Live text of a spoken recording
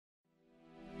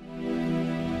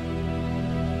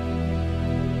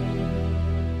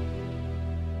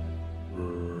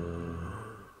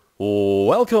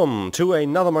Welcome to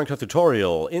another Minecraft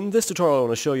tutorial. In this tutorial I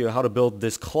want to show you how to build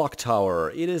this clock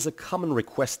tower. It is a common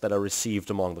request that I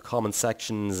received among the comment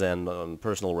sections and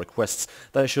personal requests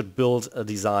that I should build a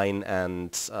design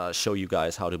and show you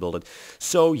guys how to build it.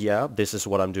 So yeah, this is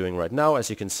what I'm doing right now. As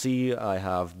you can see, I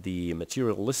have the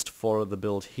material list for the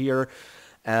build here.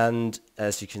 And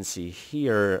as you can see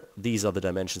here, these are the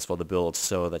dimensions for the build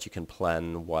so that you can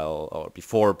plan while or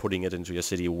before putting it into your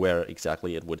city where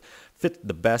exactly it would fit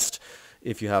the best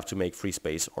if you have to make free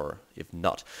space or if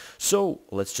not. So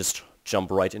let's just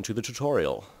jump right into the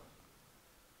tutorial.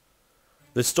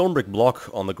 This stone brick block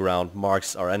on the ground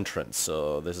marks our entrance,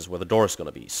 so this is where the door is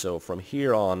going to be. So from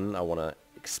here on I want to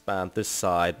expand this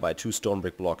side by 2 stone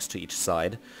brick blocks to each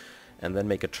side. And then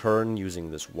make a turn using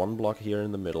this 1 block here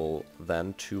in the middle,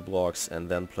 then 2 blocks, and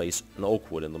then place an oak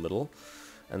wood in the middle.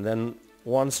 And then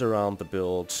once around the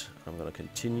build, I'm going to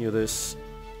continue this.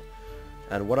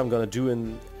 And what I'm going to do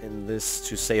in this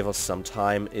to save us some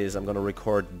time is I'm going to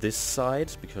record this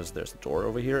side, because there's a door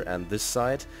over here, and this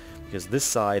side, because this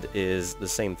side is the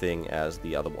same thing as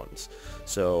the other ones.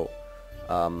 So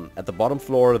at the bottom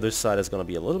floor, this side is going to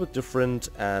be a little bit different,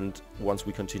 and once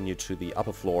we continue to the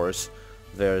upper floors,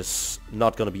 there's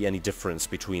not going to be any difference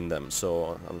between them,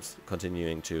 so I'm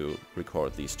continuing to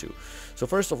record these two. So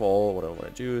first of all, what I want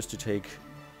to do is to take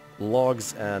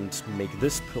logs and make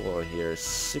this pillar here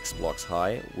 6 blocks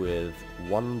high with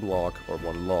 1 block or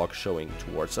 1 log showing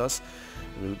towards us.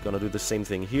 We're going to do the same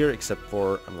thing here, except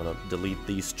for I'm going to delete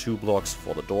these 2 blocks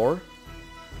for the door,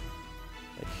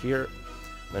 like here.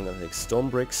 And I'm going to take stone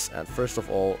bricks and first of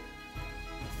all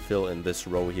fill in this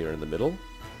row here in the middle,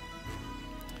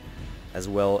 as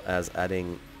well as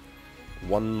adding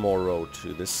 1 more row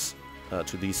to this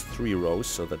to these 3 rows,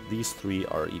 so that these 3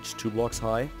 are each 2 blocks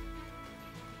high.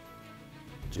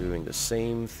 Doing the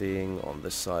same thing on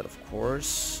this side, of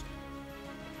course,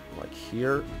 like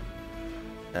here,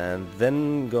 and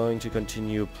then going to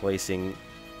continue placing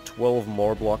 12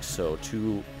 more blocks, so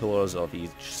 2 pillars of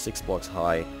each 6 blocks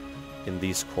high in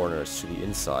these corners to the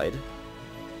inside,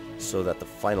 so that the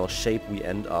final shape we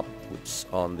end up with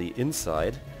on the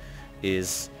inside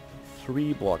is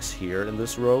 3 blocks here in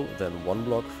this row, then 1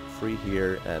 block free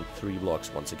here, and 3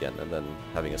 blocks once again, and then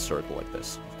having a circle like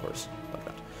this, of course, like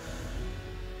that.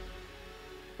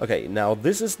 Okay, now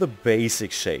this is the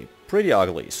basic shape. Pretty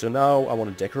ugly, so now I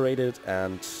want to decorate it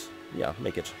and, yeah,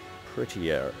 make it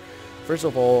prettier. First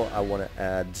of all, I want to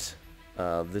add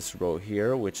this row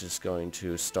here, which is going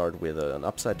to start with an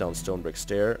upside down stone brick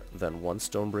stair, then 1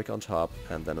 stone brick on top,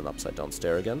 and then an upside down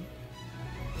stair again.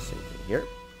 Same thing here.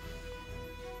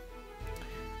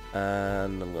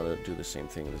 And I'm going to do the same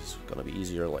thing. This is going to be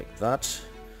easier like that.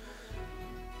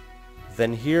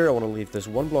 Then here I want to leave this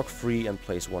 1 block free and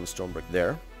place 1 stone brick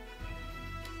there.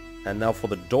 And now for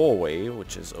the doorway,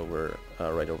 which is over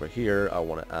right over here, I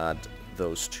want to add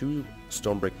those 2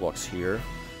 stone brick blocks here,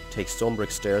 take stone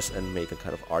brick stairs and make a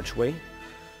kind of archway,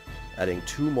 adding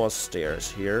 2 more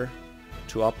stairs here,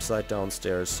 2 upside down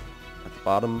stairs at the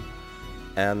bottom,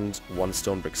 and 1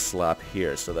 stone brick slab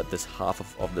here, so that this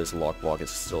half of this log block is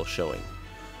still showing.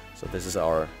 So this is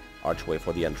our archway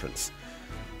for the entrance.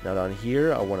 Now down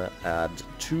here I want to add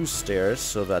 2 stairs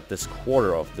so that this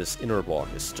quarter of this inner block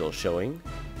is still showing,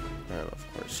 and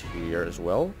of course here as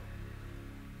well,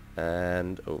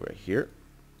 and over here.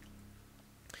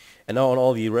 And now on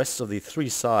all the rest of the 3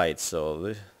 sides,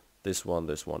 so this one,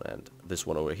 and this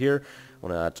one over here, I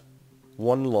want to add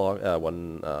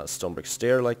 1 stone brick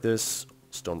stair like this,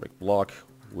 stone brick block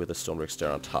with a stone brick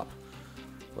stair on top,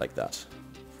 like that.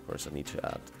 Of course I need to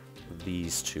add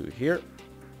these 2 here,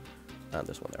 and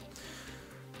this one there.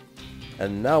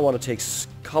 And now I want to take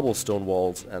cobblestone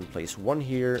walls and place 1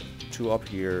 here, 2 up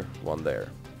here, 1 there.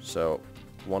 So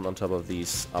 1 on top of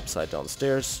these upside down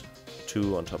stairs,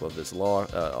 2 on top of this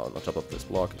log, on top of this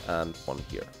block, and 1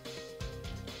 here.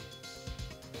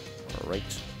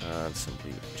 Alright, and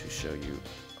simply to show you,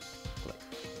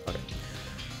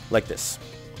 like this.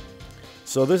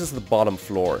 So this is the bottom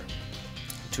floor.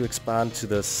 To expand to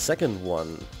the second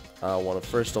one, I want to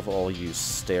first of all use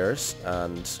stairs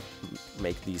and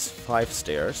make these 5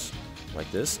 stairs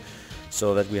like this,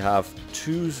 so that we have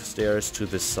 2 stairs to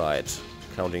this side,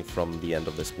 counting from the end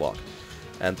of this block.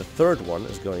 And the third one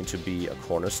is going to be a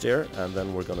corner stair, and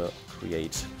then we're going to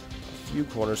create a few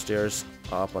corner stairs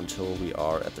up until we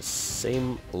are at the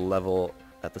same level,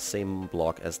 at the same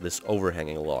block as this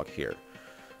overhanging log here.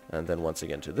 And then once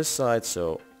again to this side,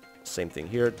 so same thing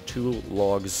here, 2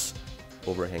 logs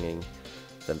overhanging.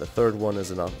 Then the third one is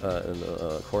in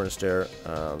a corner stair,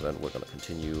 then we're going to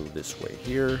continue this way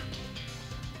here.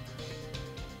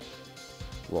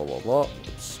 Blah blah blah.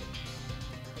 Oops.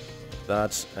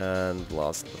 that, and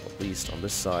last but not least on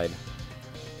this side,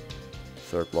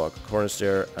 third block, corner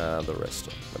stair, and the rest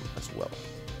of them as well.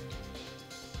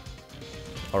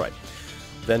 Alright,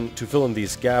 then to fill in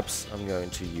these gaps, I'm going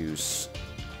to use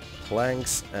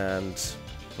planks and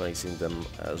placing them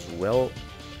as well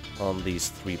on these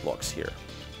 3 blocks here.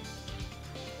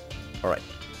 Alright.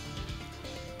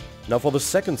 Now for the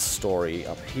second story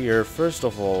up here, first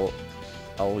of all,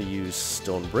 I'll use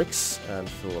stone bricks and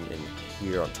fill them in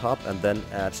here on top, and then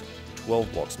add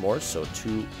 12 blocks more, so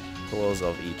 2 pillars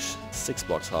of each 6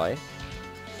 blocks high.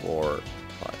 4,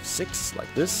 5, 6,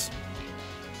 like this.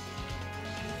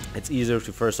 It's easier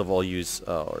to first of all use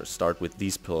or start with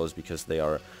these pillars because they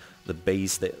are the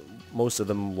base. Most of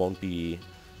them won't be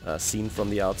seen from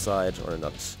the outside, or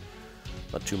not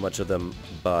too much of them,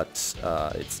 but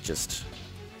it's just,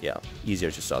 yeah, easier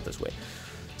to start this way.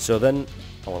 So then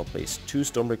I want to place 2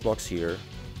 stone brick blocks here,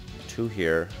 2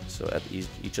 here, so at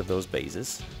each of those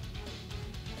bases,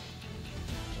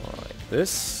 like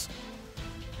this.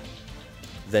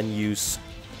 Then use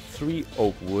 3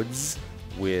 oak woods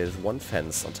with 1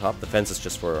 fence on top. The fence is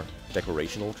just for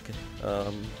decorational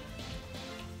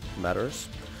matters,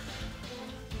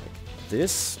 like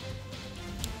this.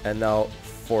 And now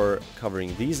for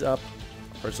covering these up,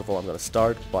 first of all I'm going to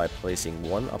start by placing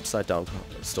 1 upside down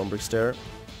stone brick stair.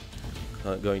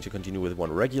 Going to continue with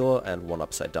 1 regular and 1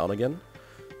 upside down again.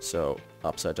 So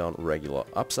upside down, regular,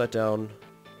 upside down,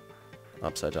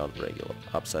 regular,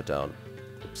 upside down,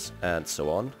 oops, and so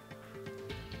on.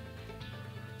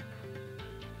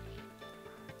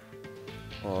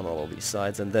 On all of these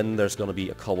sides, and then there's going to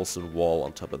be a cobblestone wall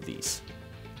on top of these.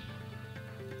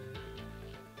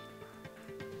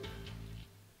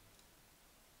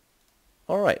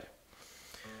 Alright.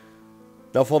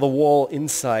 Now for the wall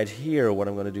inside here, what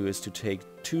I'm going to do is to take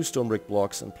 2 stone brick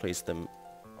blocks and place them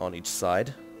on each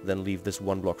side, then leave this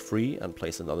 1 block free and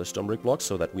place another stone brick block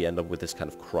so that we end up with this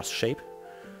kind of cross shape.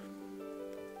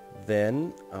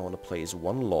 Then I want to place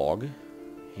 1 log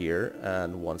here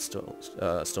and 1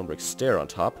 stone brick stair on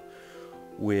top,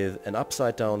 with an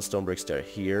upside down stone brick stair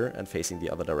here and facing the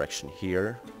other direction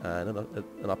here, and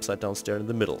an upside down stair in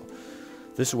the middle.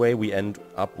 This way we end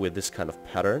up with this kind of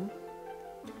pattern.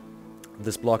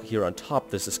 This block here on top,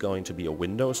 this is going to be a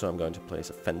window, so I'm going to place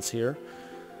a fence here.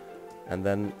 And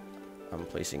then I'm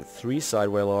placing 3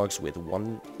 sideway logs with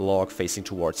 1 log facing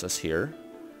towards us here.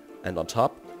 And on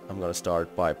top, I'm going to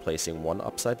start by placing 1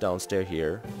 upside down stair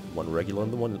here, 1 regular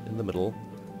and the 1 in the middle,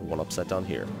 and 1 upside down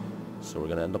here. So we're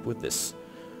going to end up with this.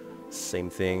 Same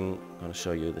thing, I'm going to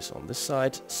show you this on this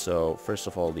side. So first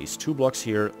of all, these 2 blocks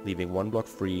here, leaving 1 block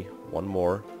free, 1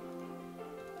 more.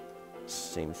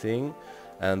 Same thing.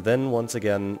 And then once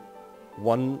again,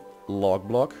 1 log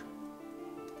block,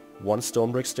 1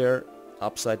 stone brick stair,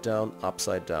 upside down,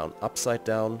 upside down, upside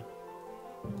down,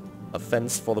 a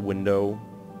fence for the window,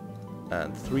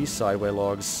 and 3 sideway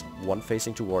logs, 1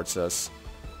 facing towards us,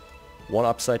 1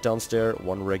 upside down stair,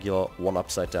 1 regular, 1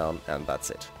 upside down, and that's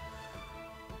it.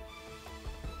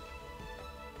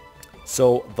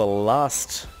 So the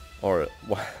last, or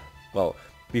well,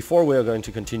 before we are going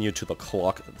to continue to the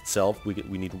clock itself, we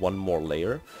need 1 more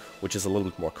layer, which is a little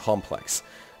bit more complex.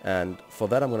 And for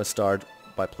that I'm going to start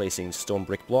by placing stone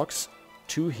brick blocks,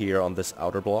 2 here on this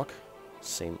outer block,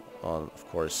 same on, of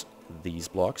course, these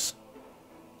blocks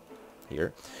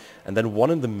here, and then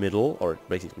 1 in the middle, or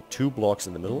basically 2 blocks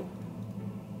in the middle,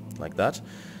 like that.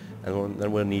 And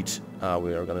then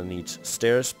we are going to need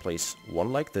stairs, place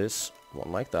 1 like this,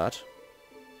 1 like that.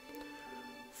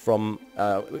 From,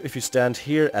 if you stand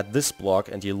here at this block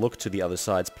and you look to the other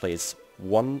sides, place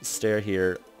 1 stair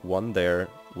here, 1 there,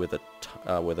 with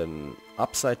an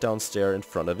upside down stair in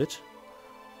front of it,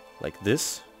 like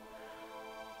this,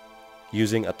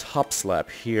 using a top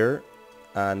slab here,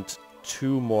 and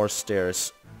 2 more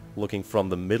stairs looking from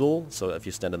the middle. So if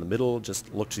you stand in the middle,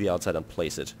 just look to the outside and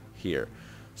place it here.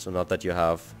 So not that you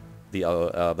have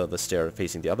the stair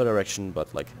facing the other direction,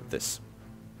 but like this.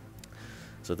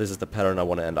 So this is the pattern I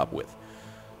want to end up with.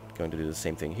 Going to do the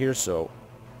same thing here, so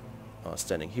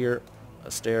standing here,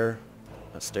 a stair,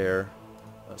 a stair,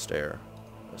 a stair,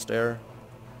 a stair,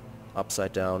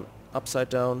 upside down,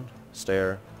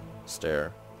 stair,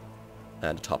 stair,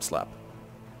 and a top slab,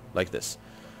 like this.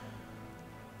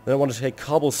 Then I want to take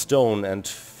cobblestone and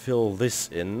fill this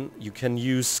in. You can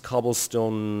use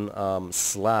cobblestone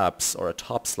slabs or a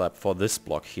top slab for this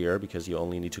block here, because you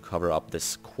only need to cover up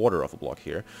this quarter of a block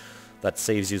here. That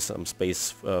saves you some space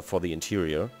for the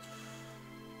interior.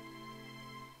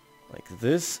 Like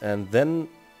this, and then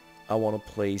I want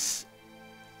to place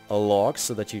a log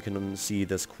so that you can see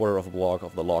this quarter of a block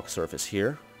of the log surface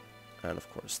here. And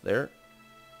of course there.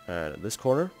 And in this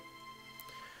corner.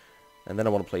 And then I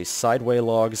want to place sideway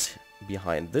logs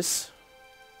behind this,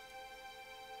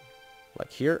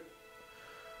 like here,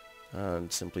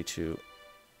 and simply to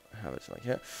have it like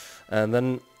here. And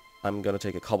then I'm going to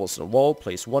take a cobblestone wall,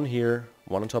 place one here,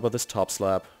 one on top of this top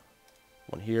slab,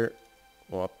 one here,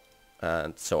 one up,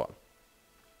 and so on.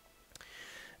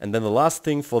 And then the last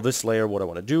thing for this layer, what I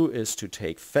want to do is to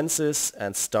take fences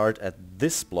and start at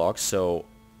this block, so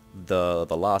the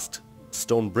last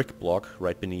stone brick block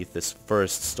right beneath this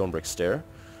first stone brick stair.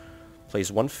 Place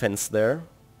one fence there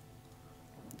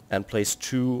and place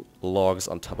 2 logs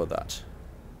on top of that,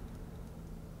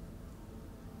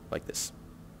 like this.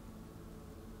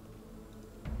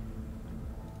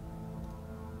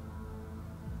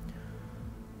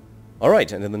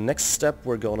 Alright, and in the next step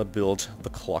we're going to build the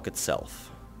clock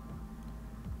itself.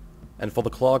 And for the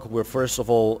clock we're first of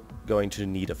all going to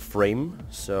need a frame,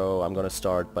 so I'm going to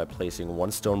start by placing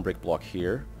 1 stone brick block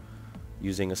here,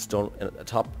 using a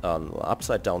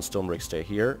upside down stone brick stair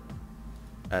here,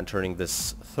 and turning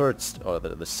this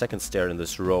the second stair in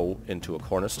this row into a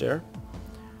corner stair.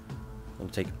 I'm going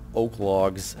to take oak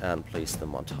logs and place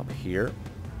them on top here.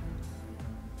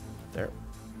 There.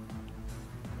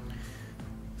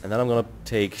 And then I'm going to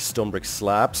take stone brick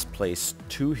slabs, place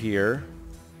 2 here.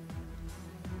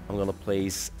 I'm going to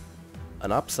place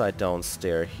an upside down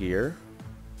stair here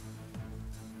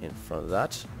in front of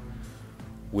that,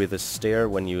 with a stair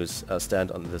when you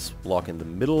stand on this block in the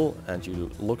middle and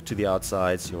you look to the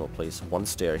outsides, you will place 1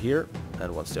 stair here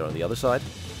and 1 stair on the other side.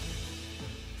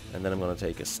 And then I'm going to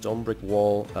take a stone brick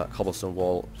wall, cobblestone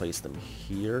wall, place them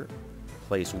here,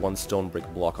 place 1 stone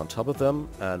brick block on top of them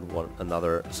and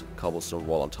another cobblestone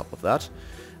wall on top of that.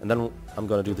 And then I'm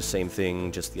going to do the same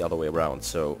thing just the other way around,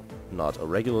 so not a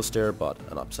regular stair but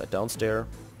an upside down stair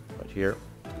right here.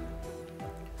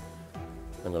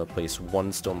 I'm going to place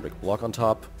 1 stone brick block on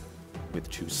top with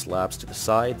 2 slabs to the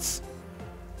sides,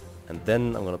 and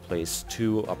then I'm going to place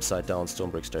 2 upside down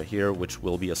stone brick stair here, which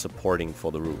will be a supporting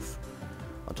for the roof.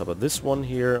 On top of this one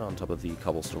here, on top of the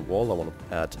cobblestone wall, I want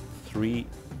to add 3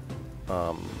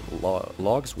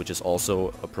 logs, which is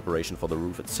also a preparation for the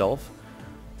roof itself.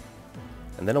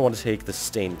 And then I want to take the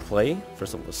stained clay,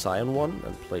 first of all the cyan one,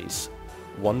 and place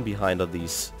 1 behind of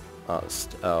these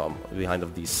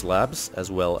slabs,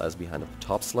 as well as behind of the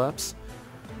top slabs,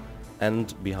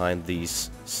 and behind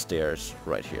these stairs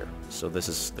right here. So this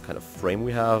is the kind of frame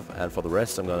we have, and for the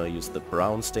rest I'm going to use the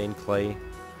brown stained clay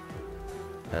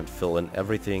and fill in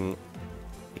everything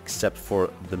except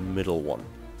for the middle one.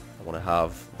 I want to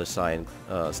have the cyan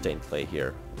stained clay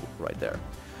here, right there.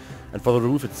 And for the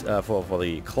roof, for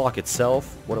the clock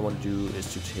itself, what I want to do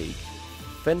is to take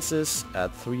fences,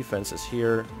 add 3 fences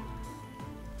here,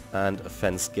 and a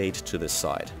fence gate to this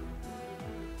side.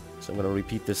 So I'm going to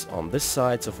repeat this on this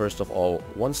side. So first of all,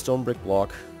 1 stone brick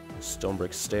block, stone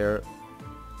brick stair,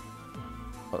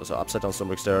 so upside down stone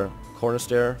brick stair, corner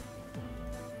stair,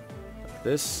 like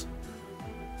this.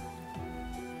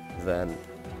 Then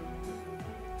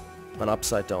an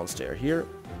upside down stair here,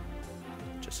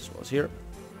 just as well as here,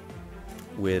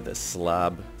 with a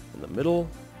slab in the middle,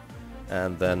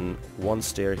 and then 1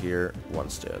 stair here, 1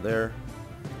 stair there,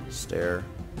 stair.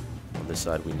 On this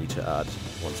side we need to add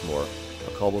once more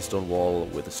a cobblestone wall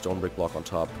with a stone brick block on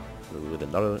top, with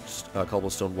another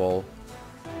cobblestone wall,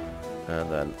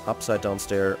 and then upside down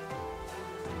stair,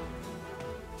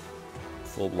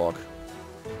 full block,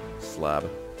 slab,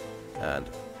 and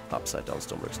upside down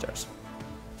stone brick stairs.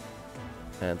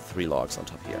 And 3 logs on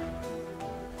top here.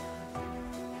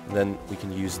 Then we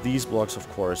can use these blocks, of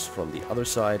course, from the other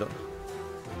side.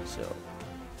 So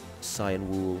cyan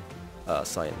wool,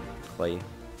 cyan clay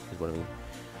is what I mean.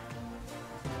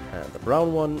 And the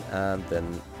brown one, and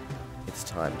then it's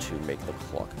time to make the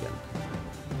clock again.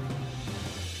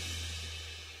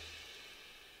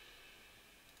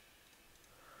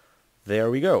 There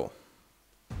we go.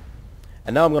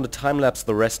 And now I'm going to time-lapse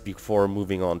the rest before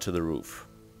moving on to the roof.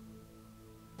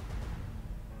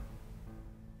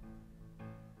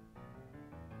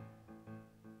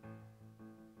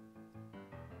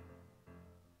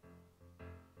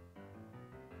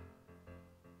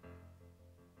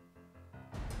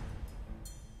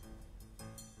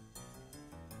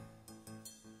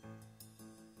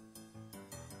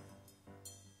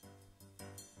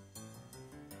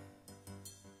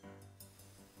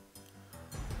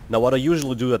 Now what I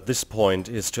usually do at this point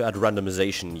is to add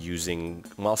randomization using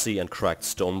mossy and cracked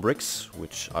stone bricks,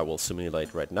 which I will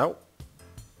simulate right now.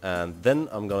 And then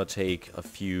I'm gonna take a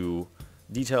few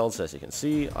details. As you can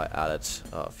see, I added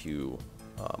a few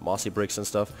mossy bricks and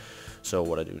stuff. So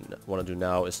what I want to do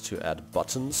now is to add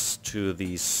buttons to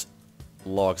these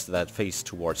logs that face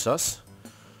towards us.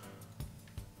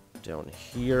 down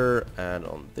here and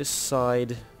on this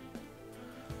side.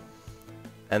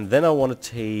 And then I want to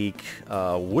take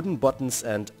wooden buttons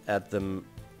and add them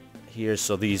here.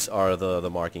 So these are the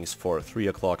markings for 3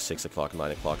 o'clock, 6 o'clock,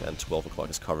 9 o'clock, and 12 o'clock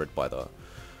is covered by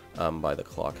the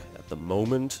clock at the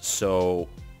moment. So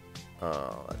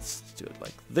let's do it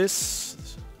like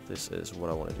this. This is what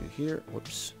I want to do here.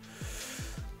 Whoops.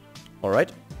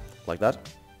 Alright, like that.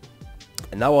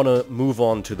 And now I want to move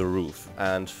on to the roof.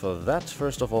 And for that,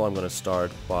 first of all, I'm going to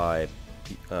start by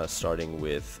starting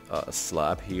with a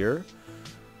slab here.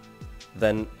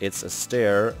 Then it's a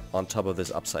stair on top of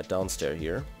this upside down stair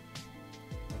here.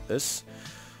 Like this.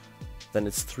 Then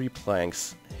it's 3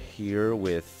 planks here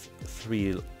with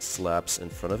 3 slabs in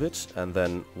front of it. And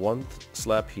then 1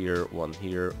 slab here, 1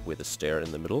 here with a stair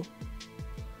in the middle.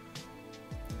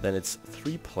 Then it's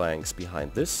 3 planks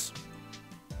behind this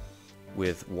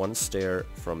with 1 stair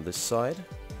from this side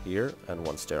here and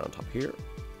 1 stair on top here.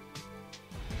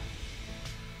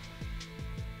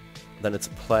 Then it's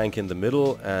a plank in the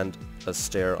middle and a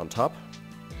stair on top.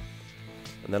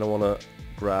 And then I want to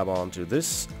grab onto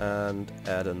this and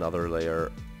add another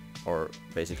layer, or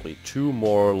basically 2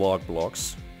 more log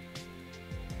blocks,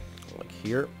 like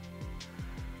here.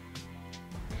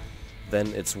 Then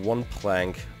it's 1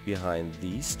 plank behind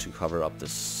these to cover up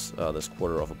this this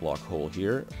quarter of a block hole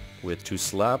here, with 2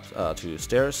 slabs, 2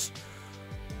 stairs.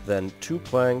 Then 2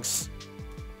 planks,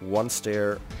 1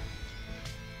 stair,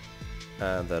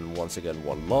 and then once again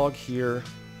 1 log here.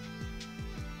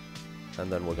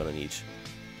 And then we're gonna need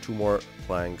 2 more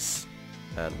planks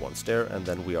and 1 stair, and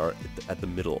then we are at the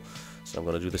middle. So I'm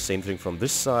gonna do the same thing from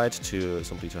this side to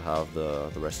simply to have the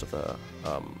rest of the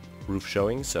roof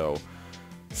showing. So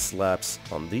slabs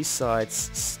on these sides,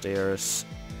 stairs,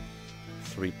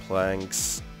 3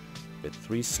 planks with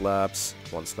 3 slabs,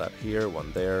 1 slab here,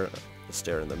 1 there, a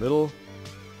stair in the middle,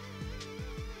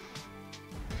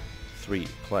 3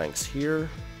 planks here,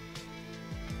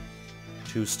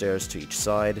 2 stairs to each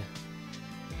side,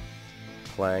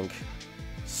 plank,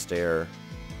 stair,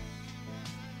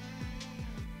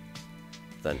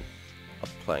 then a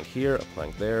plank here, a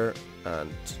plank there,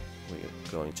 and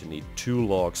we're going to need 2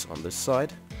 logs on this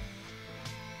side,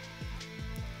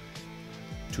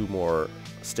 2 more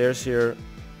stairs here,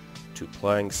 2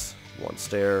 planks, 1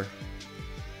 stair,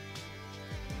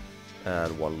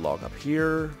 and 1 log up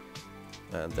here,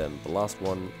 and then the last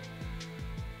one,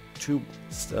 2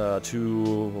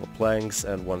 planks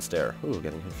and 1 stair. Ooh,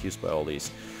 getting confused by all these.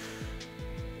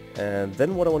 And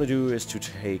then what I want to do is to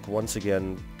take, once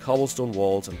again, cobblestone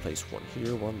walls and place 1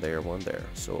 here, 1 there, 1 there.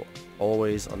 So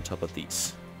always on top of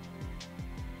these.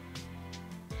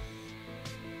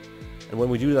 And when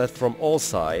we do that from all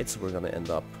sides, we're going to end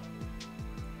up...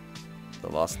 The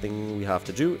last thing we have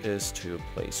to do is to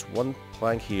place 1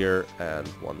 plank here and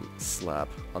 1 slab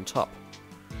on top.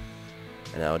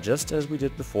 And now, just as we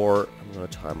did before, I'm going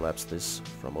to time-lapse this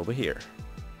from over here.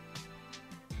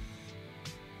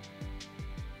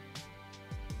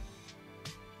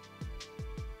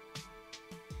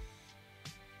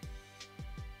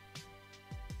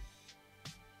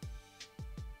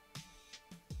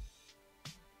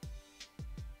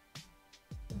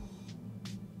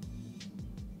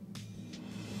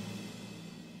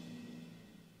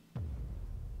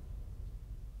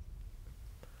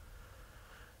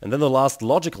 And then the last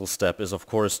logical step is, of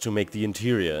course, to make the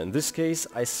interior. In this case,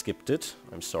 I skipped it.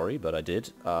 I'm sorry, but I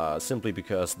did. Simply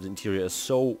because the interior is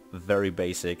so very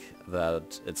basic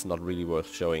that it's not really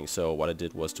worth showing. So what I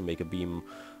did was to make a beam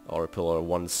or a pillar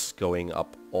once going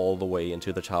up all the way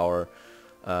into the tower,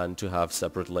 and to have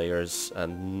separate layers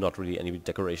and not really any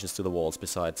decorations to the walls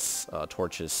besides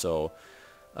torches. So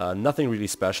nothing really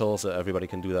special, so everybody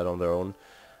can do that on their own.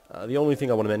 The only thing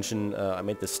I want to mention, I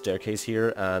made this staircase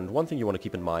here, and one thing you want to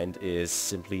keep in mind is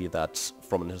simply that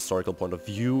from an historical point of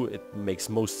view, it makes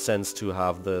most sense to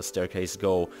have the staircase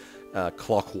go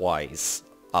clockwise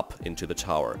up into the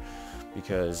tower,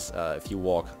 because if you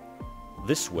walk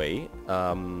this way,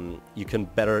 you can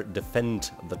better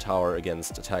defend the tower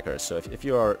against attackers. So if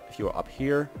you are up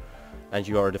here and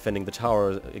you are defending the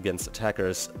tower against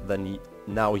attackers, then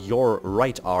now your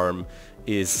right arm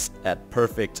is at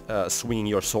perfect swinging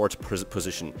your sword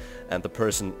position, and the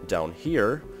person down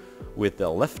here with the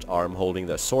left arm holding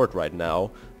their sword right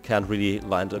now can't really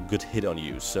land a good hit on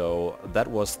you. So that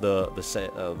was the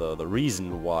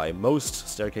reason why most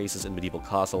staircases in medieval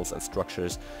castles and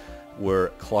structures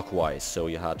were clockwise, so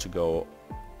you had to go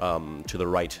to the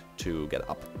right to get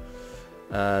up.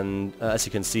 And as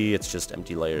you can see, it's just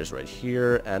empty layers right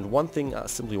here. And one thing I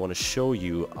simply want to show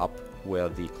you up where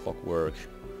the clockwork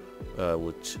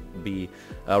would be.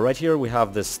 Right here we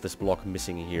have this block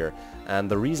missing here, and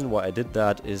the reason why I did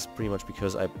that is pretty much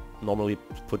because I normally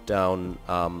put down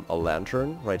a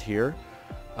lantern right here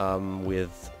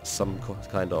with some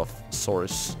kind of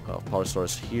source, power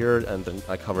source here, and then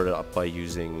I covered it up by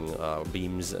using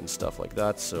beams and stuff like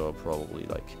that, so probably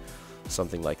like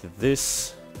something like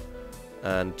this,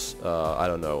 and I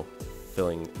don't know,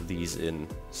 filling these in,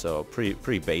 so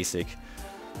pretty basic,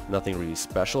 nothing really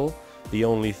special. The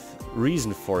only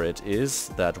reason for it is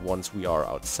that once we are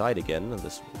outside again, and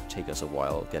this will take us a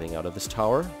while getting out of this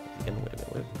tower, again,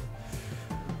 wait.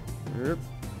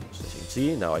 So as you can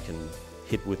see, now I can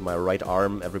hit with my right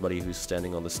arm everybody who's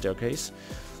standing on the staircase.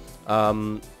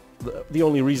 The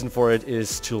only reason for it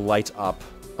is to light up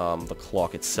the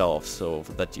clock itself, so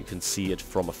that you can see it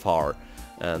from afar,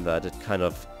 and that it kind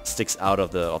of sticks out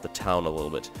of the town a little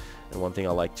bit. And one thing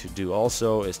I like to do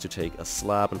also is to take a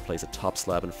slab and place a top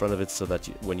slab in front of it, so that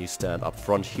when you stand up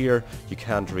front here, you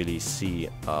can't really see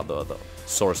the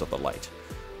source of the light.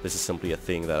 This is simply a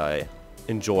thing that I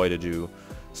enjoy to do,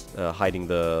 hiding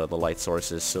the light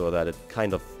sources so that it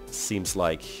kind of seems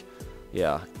like,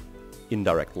 yeah,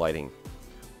 indirect lighting.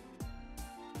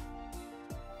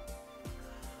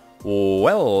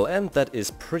 Well, and that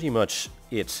is pretty much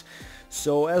it.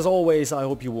 So as always, I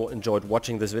hope you enjoyed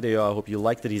watching this video, I hope you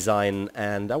liked the design,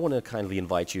 and I want to kindly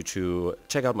invite you to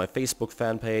check out my Facebook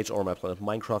fan page or my Planet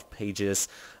Minecraft pages.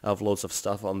 I have loads of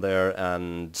stuff on there,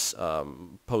 and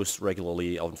post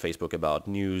regularly on Facebook about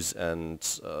news and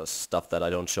stuff that I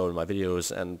don't show in my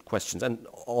videos, and questions and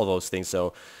all those things,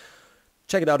 so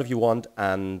check it out if you want.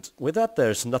 And with that,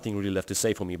 there's nothing really left to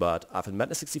say for me, but I've been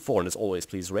Madness64, and as always,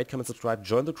 please rate, comment, subscribe,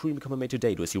 join the crew, and become a mate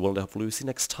today. To see you will, and hopefully see you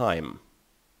next time.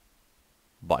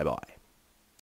 Bye bye.